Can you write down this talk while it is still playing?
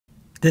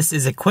This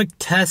is a quick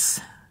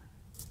test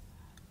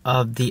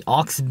of the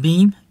aux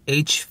beam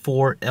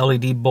H4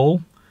 LED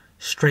bulb,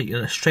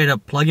 straight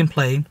up plug and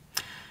play.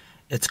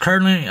 It's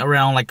currently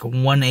around like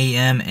 1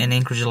 a.m. in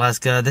Anchorage,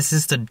 Alaska. This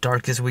is the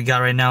darkest we got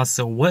right now.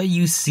 So what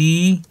you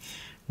see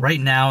right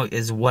now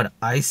is what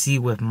I see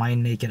with my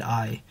naked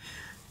eye.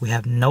 We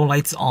have no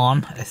lights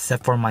on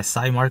except for my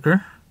side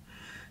marker.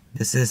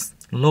 This is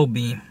low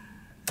beam.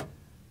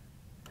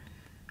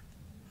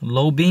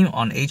 Low beam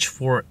on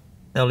H4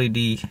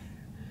 LED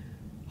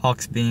aux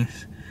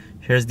beams.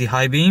 Here's the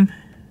high beam.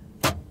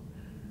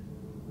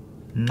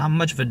 Not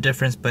much of a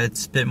difference, but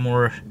it's a bit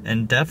more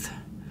in depth.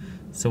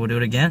 So we'll do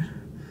it again.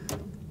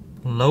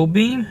 Low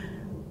beam,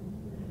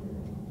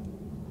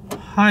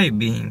 high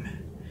beam.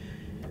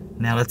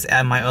 Now let's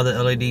add my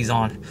other LEDs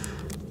on.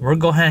 We're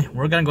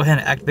gonna go ahead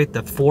and activate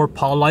the 4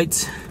 pod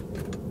lights.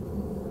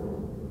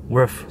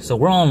 So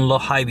we're on low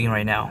high beam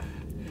right now.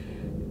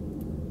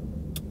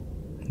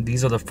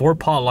 These are the 4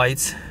 pod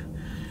lights.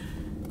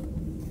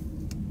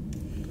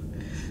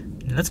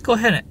 Let's go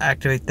ahead and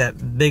activate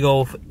that big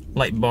old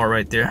light bar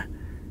right there.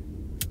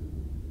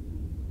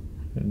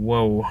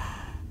 Whoa.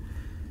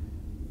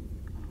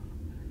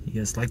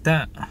 Yes, like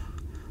that.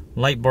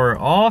 Light bar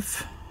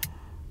off.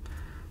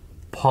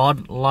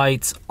 Pod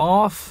lights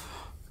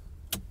off.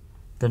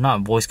 They're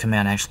not voice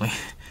command actually.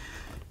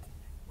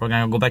 We're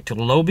gonna go back to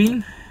low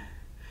beam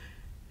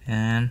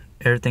and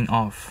everything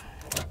off.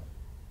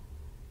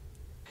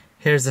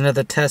 Here's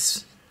another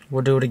test.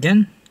 We'll do it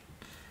again.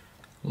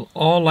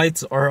 All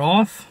lights are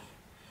off.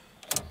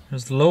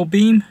 There's low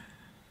beam,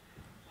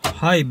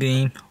 high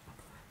beam.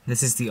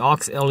 This is the aux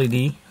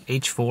LED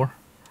H4.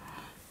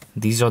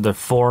 These are the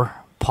 4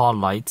 pod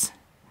lights.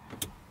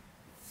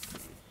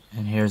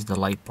 And here's the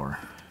light bar.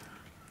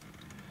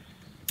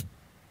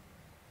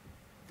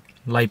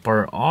 Light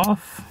bar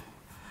off.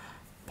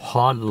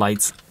 Pod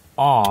lights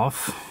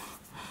off.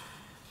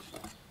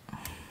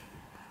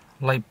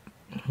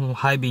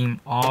 High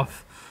beam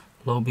off.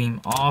 Low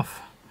beam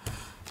off.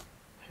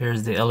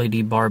 Here's the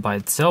LED bar by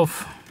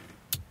itself.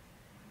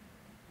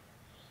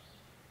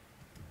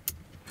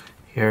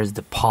 Here's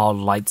the pod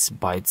lights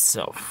by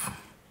itself.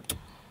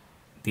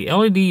 The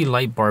LED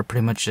light bar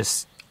pretty much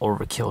just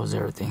overkills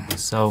everything.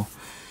 So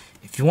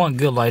if you want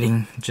good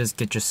lighting, just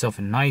get yourself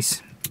a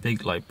nice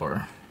big light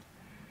bar.